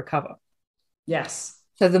order to recover.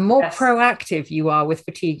 So the more proactive you are with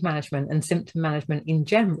fatigue management and symptom management in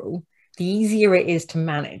general, the easier it is to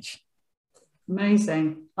manage.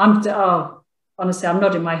 Amazing. Honestly, I'm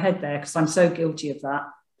nodding my head there because I'm so guilty of that.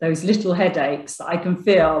 Those little headaches that I can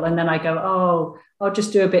feel, and then I go, oh, I'll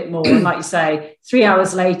just do a bit more. And like you say, 3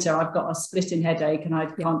 hours later, I've got a splitting headache and I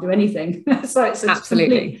can't do anything. So it's a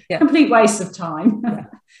complete waste of time.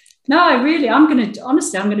 No, I'm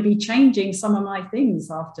going to be changing some of my things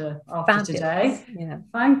after today.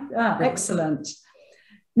 Excellent.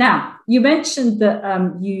 Now, you mentioned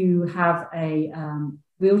that you have a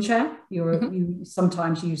wheelchair. You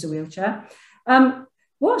sometimes use a wheelchair.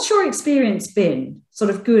 What's your experience been,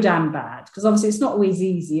 sort of good and bad? Because obviously it's not always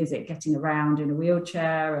easy, is it, getting around in a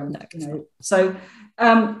wheelchair? And so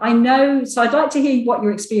I know. So I'd like to hear what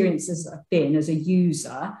your experiences have been as a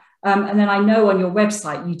user. And then I know on your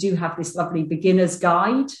website you do have this lovely beginner's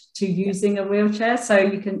guide to using a wheelchair. So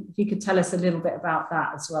you could tell us a little bit about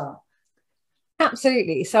that as well.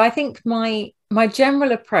 Absolutely. So I think my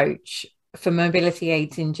general approach for mobility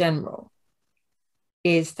aids in general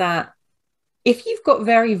is that if you've got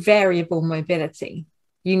very variable mobility,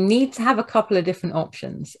 you need to have a couple of different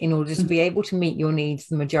options in order to be able to meet your needs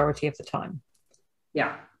the majority of the time.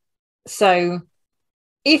 So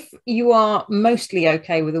if you are mostly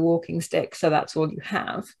okay with a walking stick, so that's all you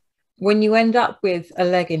have, when you end up with a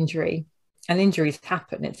leg injury, and injuries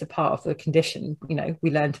happen, it's a part of the condition, you know, we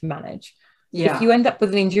learn to manage. Yeah. If you end up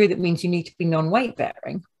with an injury that means you need to be non-weight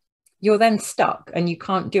bearing, you're then stuck and you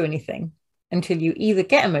can't do anything until you either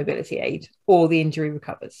get a mobility aid or the injury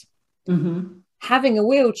recovers. Mm-hmm. Having a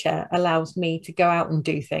wheelchair allows me to go out and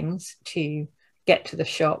do things, to get to the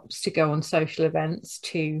shops, to go on social events,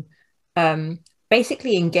 to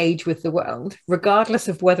basically engage with the world, regardless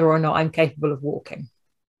of whether or not I'm capable of walking.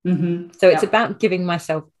 Mm-hmm. So it's about giving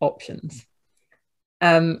myself options.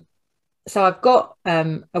 So I've got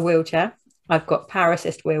a wheelchair. I've got power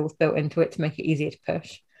assist wheels built into it to make it easier to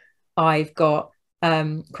push. I've got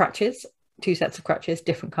crutches, 2 sets of crutches,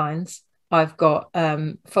 different kinds. I've got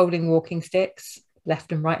folding walking sticks,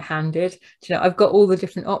 left and right-handed. You know, I've got all the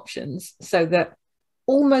different options so that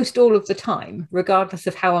almost all of the time, regardless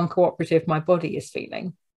of how uncooperative my body is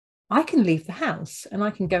feeling, I can leave the house and I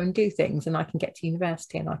can go and do things, and I can get to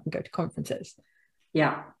university and I can go to conferences.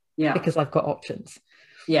 Yeah. Because I've got options.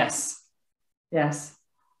 Yes.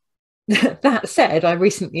 That said, I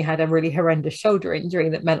recently had a really horrendous shoulder injury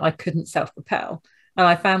that meant I couldn't self-propel. And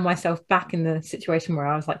I found myself back in the situation where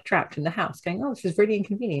I was like trapped in the house going, oh, this is really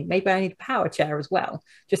inconvenient. Maybe I need a power chair as well,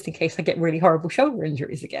 just in case I get really horrible shoulder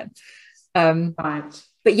injuries again. Right.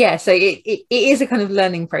 But yeah, so it is a kind of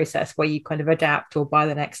learning process where you kind of adapt or buy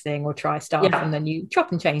the next thing or try stuff, and then you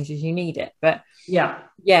chop and change as you need it. But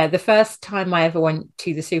yeah, the first time I ever went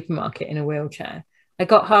to the supermarket in a wheelchair, I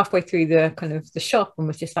got halfway through the kind of the shop and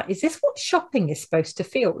was just like, is this what shopping is supposed to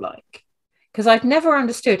feel like? Because I'd never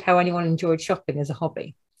understood how anyone enjoyed shopping as a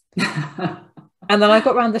hobby. And then I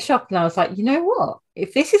got around the shop and I was like, you know what?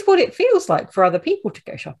 If this is what it feels like for other people to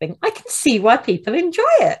go shopping, I can see why people enjoy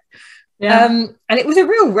it. Yeah. And it was a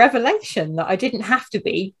real revelation that I didn't have to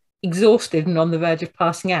be exhausted and on the verge of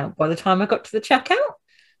passing out by the time I got to the checkout.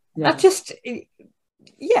 That just,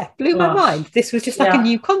 blew my mind. This was just like a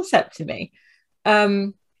new concept to me.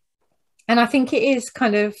 And I think it is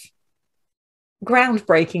kind of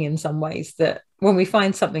groundbreaking in some ways that when we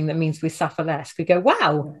find something that means we suffer less, we go,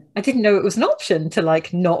 wow, I didn't know it was an option to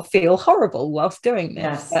like not feel horrible whilst doing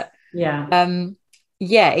this. But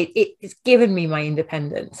it's given me my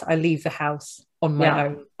independence. I leave the house on my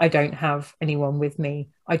own. I don't have anyone with me.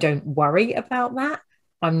 I don't worry about that.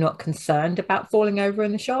 I'm not concerned about falling over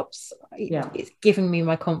in the shops. It's given me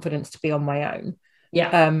my confidence to be on my own.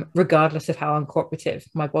 Regardless of how uncooperative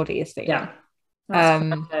my body is feeling. That's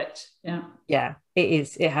perfect. It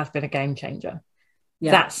is. It has been a game changer.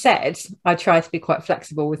 That said, I try to be quite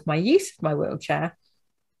flexible with my use of my wheelchair,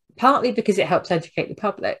 partly because it helps educate the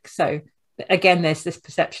public. So again, there's this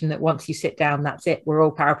perception that once you sit down, that's it. We're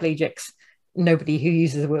all paraplegics. Nobody who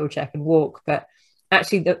uses a wheelchair can walk. But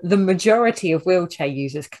actually, the majority of wheelchair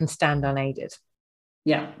users can stand unaided.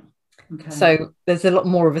 Okay. So there's a lot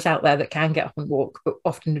more of us out there that can get up and walk, but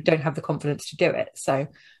often don't have the confidence to do it. So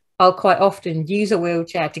I'll quite often use a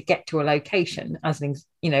wheelchair to get to a location, as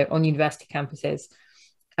on university campuses.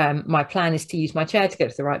 My plan is to use my chair to get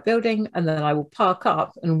to the right building, and then I will park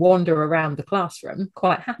up and wander around the classroom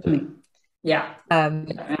quite happily.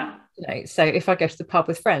 So if I go to the pub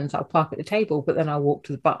with friends, I'll park at the table, but then I'll walk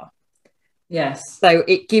to the bar. So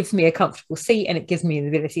it gives me a comfortable seat and it gives me the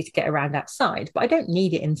ability to get around outside, but I don't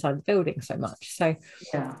need it inside the building so much. So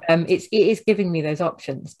it is giving me those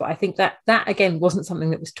options. But I think that again wasn't something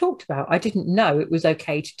that was talked about. I didn't know it was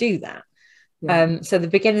okay to do that. So the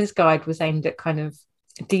beginner's guide was aimed at kind of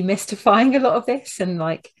demystifying a lot of this, and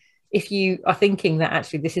like if you are thinking that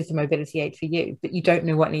actually this is the mobility aid for you, but you don't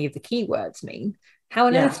know what any of the keywords mean, how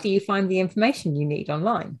on earth do you find the information you need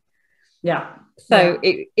online? So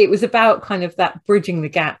it was about kind of that bridging the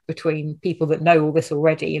gap between people that know all this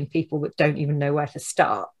already and people that don't even know where to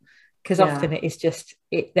start, because often it is just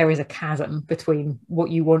there is a chasm between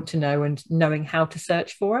what you want to know and knowing how to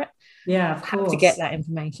search for it, how to get that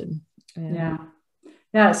information.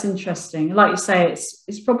 It's interesting. Like you say,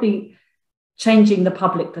 it's probably changing the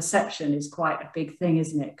public perception is quite a big thing,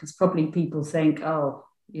 isn't it? Because probably people think, oh,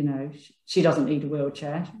 she doesn't need a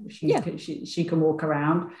wheelchair. She can walk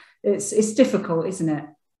around. It's difficult, isn't it?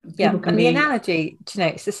 And the analogy,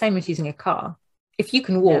 it's the same as using a car. If you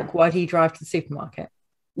can walk, why do you drive to the supermarket?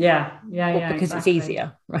 Because it's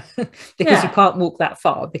easier, right? Because you can't walk that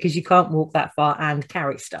far. Because you can't walk that far and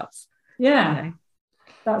carry stuff.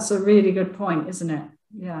 That's a really good point, isn't it?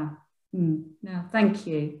 Thank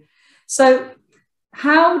you. So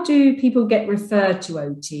how do people get referred to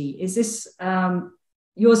OT? Is this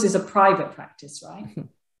yours is a private practice, right?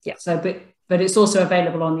 Yeah. So, but But it's also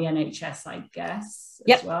available on the NHS, I guess.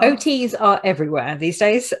 Yep, well. OTs are everywhere these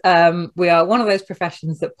days. We are one of those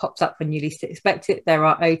professions that pops up when you least expect it. There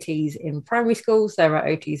are OTs in primary schools, there are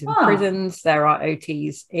OTs in prisons, there are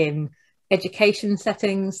OTs in education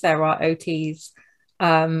settings, there are OTs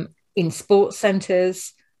in sports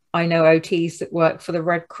centres. I know OTs that work for the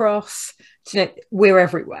Red Cross. You know, we're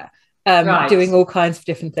everywhere, doing all kinds of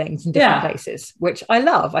different things in different places, which I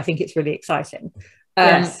love. I think it's really exciting.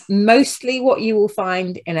 Mostly what you will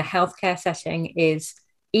find in a healthcare setting is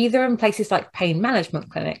either in places like pain management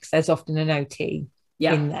clinics, there's often an OT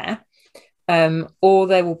in there, or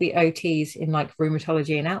there will be OTs in like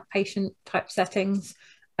rheumatology and outpatient type settings,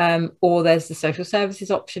 or there's the social services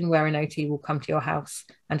option where an OT will come to your house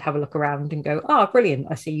and have a look around and go, brilliant,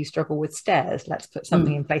 I see you struggle with stairs, let's put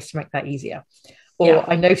something in place to make that easier. Or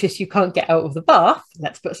I notice you can't get out of the bath,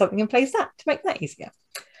 let's put something in place to make that easier.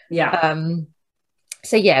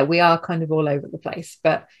 So yeah, we are kind of all over the place.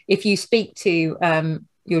 But if you speak to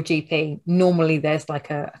your GP, normally there's like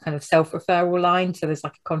a kind of self-referral line. So there's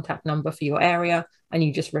like a contact number for your area, and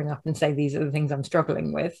you just ring up and say, these are the things I'm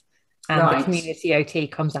struggling with. And the community OT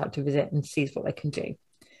comes out to visit and sees what they can do.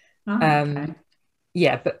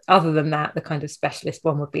 But other than that, the kind of specialist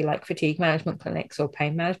one would be like fatigue management clinics or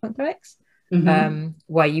pain management clinics,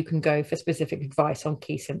 where you can go for specific advice on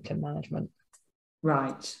key symptom management.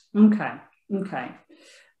 Okay.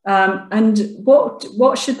 And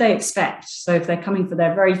what should they expect? So if they're coming for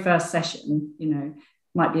their very first session, you know,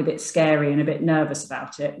 might be a bit scary and a bit nervous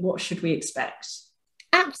about it, what should we expect?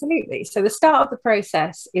 Absolutely. So the start of the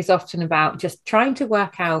process is often about just trying to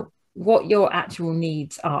work out what your actual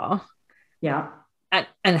needs are,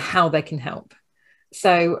 and how they can help.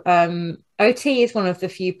 So OT is one of the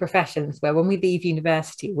few professions where when we leave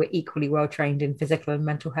university, we're equally well trained in physical and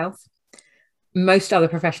mental health. Most other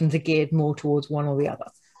professions are geared more towards one or the other,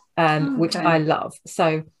 which I love.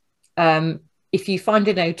 So if you find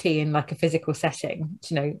an OT in like a physical setting,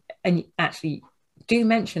 you know, and actually do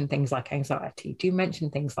mention things like anxiety, do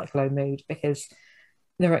mention things like low mood, because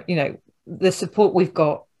there are, you know, the support we've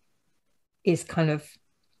got is kind of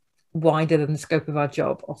wider than the scope of our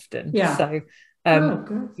job often. So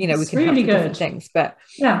you know, we can help with different things, but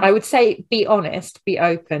I would say be honest, be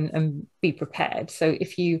open, and be prepared. So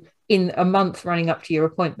if you, in a month running up to your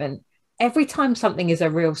appointment, every time something is a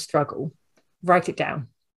real struggle, write it down.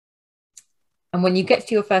 And when you get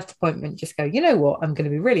to your first appointment, just go, you know what, I'm going to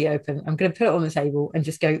be really open. I'm going to put it on the table and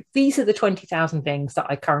just go, these are the 20,000 things that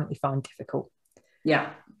I currently find difficult.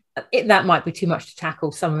 That might be too much to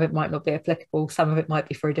tackle. Some of it might not be applicable. Some of it might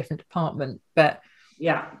be for a different department. But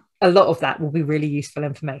a lot of that will be really useful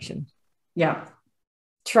information.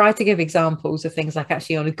 Try to give examples of things like,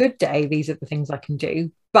 actually, on a good day, these are the things I can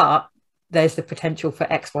do, but there's the potential for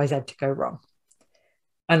X, Y, Z to go wrong.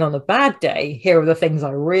 And on a bad day, here are the things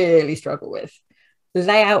I really struggle with.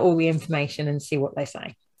 Lay out all the information and see what they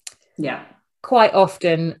say. Quite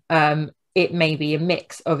often, it may be a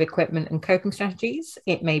mix of equipment and coping strategies.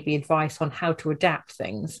 It may be advice on how to adapt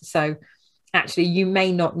things. So actually, you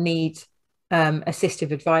may not need assistive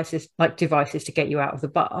devices to get you out of the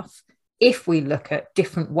bath if we look at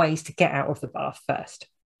different ways to get out of the bath first.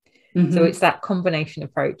 So it's that combination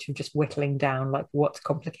approach of just whittling down like what's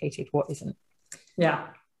complicated, what isn't.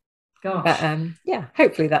 But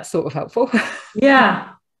hopefully that's sort of helpful.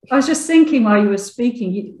 I was just thinking while you were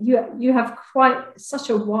speaking, you have quite such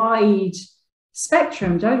a wide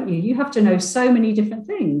spectrum, don't you? You have to know so many different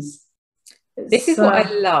things. This is what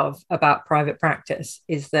I love about private practice,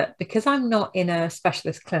 is that because I'm not in a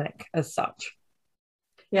specialist clinic as such,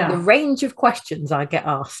 the range of questions I get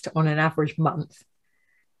asked on an average month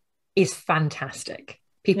is fantastic.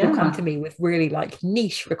 People come to me with really like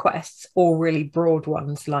niche requests or really broad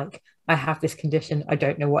ones, like, I have this condition, I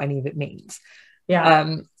don't know what any of it means.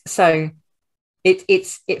 So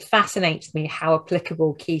it fascinates me how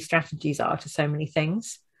applicable key strategies are to so many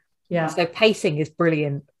things. So pacing is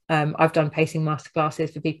brilliant. I've done pacing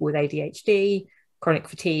masterclasses for people with ADHD, chronic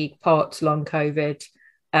fatigue, POTS, long COVID,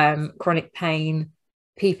 chronic pain,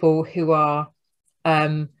 people who are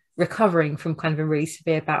recovering from kind of a really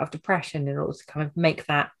severe bout of depression, in order to kind of make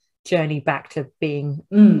that journey back to being,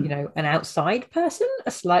 you know, an outside person,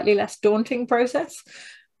 a slightly less daunting process.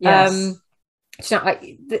 But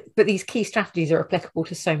these key strategies are applicable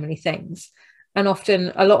to so many things. And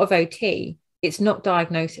often a lot of OT, it's not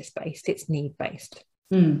diagnosis based, it's need based.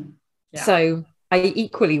 So I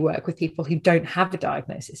equally work with people who don't have a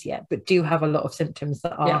diagnosis yet, but do have a lot of symptoms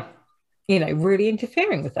that are, you know, really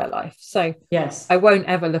interfering with their life. So I won't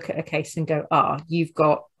ever look at a case and go, you've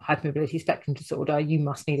got hypermobility spectrum disorder, you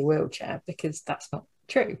must need a wheelchair, because that's not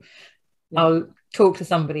true. I'll talk to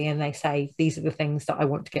somebody and they say, these are the things that I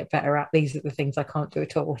want to get better at. These are the things I can't do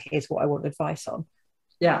at all. Here's what I want advice on.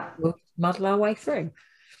 Yeah. We'll muddle our way through.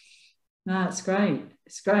 No, it's great.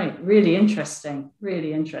 It's great. Really interesting.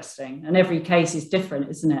 Really interesting. And every case is different,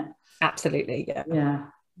 isn't it? Absolutely. Yeah. Yeah.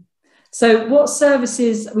 So what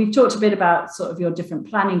services, we've talked a bit about sort of your different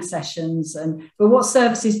planning sessions, but what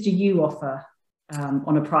services do you offer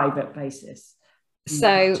on a private basis?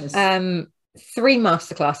 So 3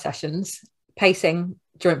 masterclass sessions: pacing,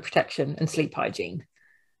 joint protection, and sleep hygiene.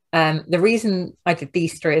 The reason I did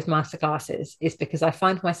these 3 as masterclasses is because I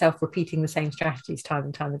find myself repeating the same strategies time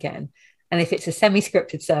and time again. And if it's a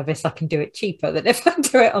semi-scripted service, I can do it cheaper than if I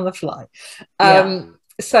do it on the fly.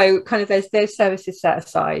 So kind of there's those services set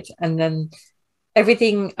aside, and then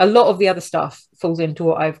everything, a lot of the other stuff falls into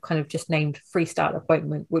what I've kind of just named freestyle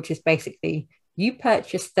appointment, which is basically you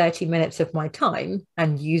purchase 30 minutes of my time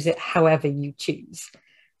and use it however you choose.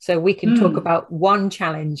 So we can talk about one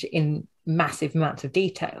challenge in massive amounts of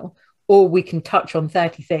detail, or we can touch on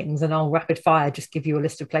 30 things and I'll rapid fire just give you a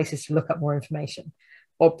list of places to look up more information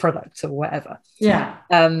or products or whatever.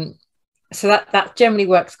 So that generally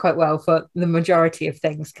works quite well for the majority of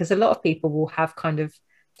things, because a lot of people will have kind of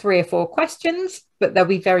 3 or 4 questions, but they'll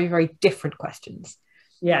be very, very different questions.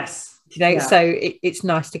 Yes. So it's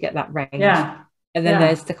nice to get that range. And then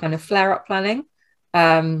there's the kind of flare-up planning.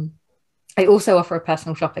 I also offer a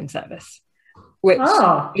personal shopping service, which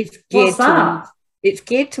is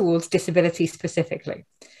geared towards disability specifically.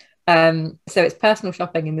 So it's personal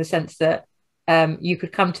shopping in the sense that you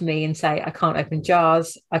could come to me and say, I can't open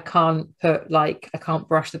jars, I can't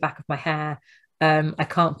brush the back of my hair, I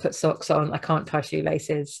can't put socks on, I can't tie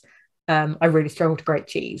shoelaces, I really struggle to grate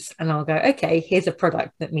cheese. And I'll go, okay, here's a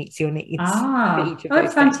product that meets your needs.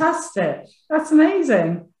 That's fantastic. That's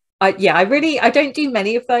amazing. I don't do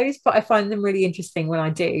many of those, but I find them really interesting when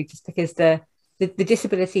I do, just because the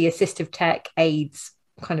disability assistive tech aids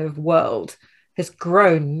kind of world has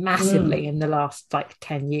grown massively in the last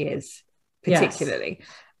 10 years. Particularly.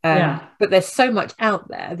 But there's so much out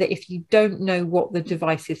there that if you don't know what the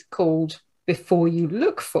device is called before you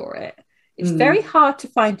look for it, it's very hard to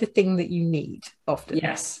find the thing that you need often. It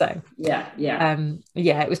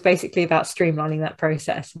was basically about streamlining that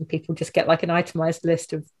process, and people just get like an itemized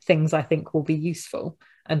list of things I think will be useful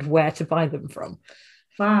and where to buy them from.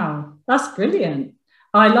 Wow, that's brilliant.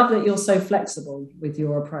 I love that you're so flexible with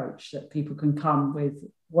your approach, that people can come with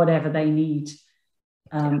whatever they need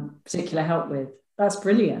particular help with. That's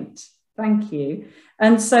brilliant. Thank you.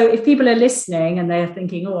 And so if people are listening and they're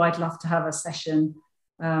thinking, oh, I'd love to have a session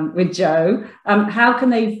with Jo, how can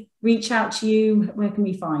they reach out to you? Where can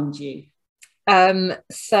we find you?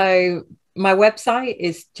 So my website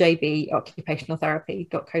is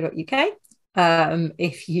jboccupationaltherapy.co.uk.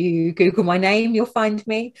 If you Google my name, you'll find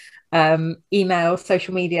me. Email,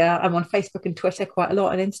 social media, I'm on Facebook and Twitter quite a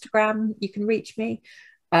lot, and Instagram you can reach me.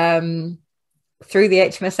 Through the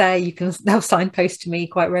HMSA, they'll signpost to me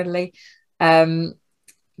quite readily. But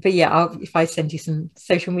if I send you some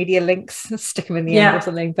social media links, stick them in the end or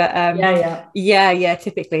something. But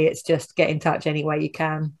typically it's just get in touch any way you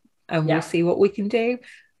can, and we'll see what we can do.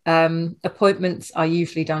 Appointments are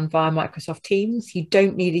usually done via Microsoft Teams. You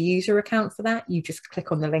don't need a user account for that. You just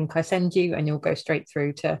click on the link I send you and you'll go straight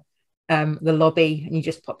through to the lobby, and you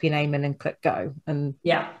just pop your name in and click go, and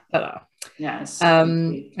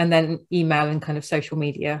and then email and kind of social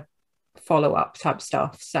media follow-up type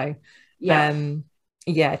stuff. So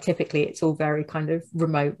typically it's all very kind of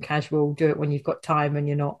remote, casual, do it when you've got time and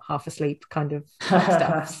you're not half asleep kind of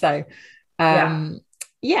stuff. So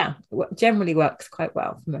generally works quite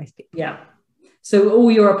well for most people. So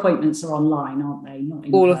all your appointments are online, aren't they? Not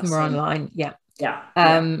in all person. of them are online.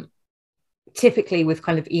 Typically with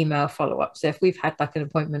kind of email follow-up. So if we've had like an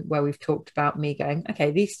appointment where we've talked about me going,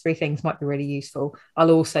 okay, these 3 things might be really useful,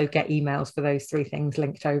 I'll also get emails for those 3 things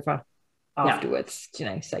linked over afterwards,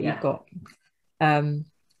 so you've got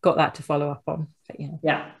that to follow up on. But,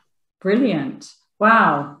 Brilliant.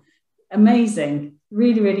 Wow, amazing.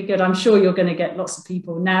 Really, really good. I'm sure you're going to get lots of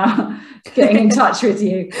people now getting in touch with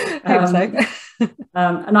you. Hope so.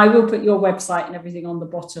 And I will put your website and everything on the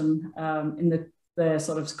bottom in the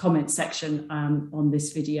sort of comment section on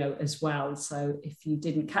this video as well. So if you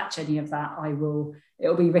didn't catch any of that,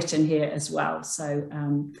 it'll be written here as well. So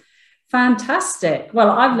fantastic.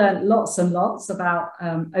 Well, I've learned lots and lots about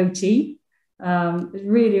OT.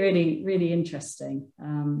 Really, really, really interesting.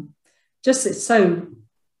 It's so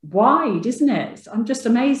wide, isn't it? I'm just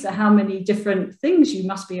amazed at how many different things you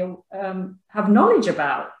must be have knowledge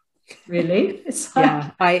about. Really, it's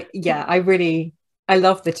like... I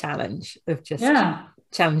love the challenge of just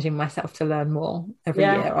challenging myself to learn more every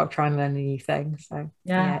year. I'll try and learn a new thing. So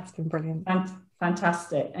yeah, it's been brilliant.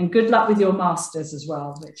 Fantastic. And good luck with your masters as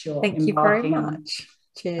well, which you're Thank you very much.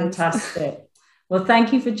 Cheers. Fantastic. Well,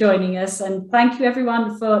 thank you for joining us, and thank you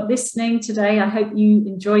everyone for listening today. I hope you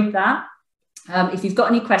enjoyed that. If you've got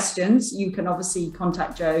any questions, you can obviously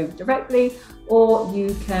contact Jo directly, or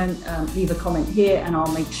you can leave a comment here and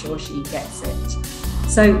I'll make sure she gets it.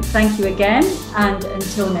 So thank you again, and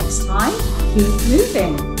until next time, keep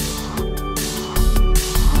moving.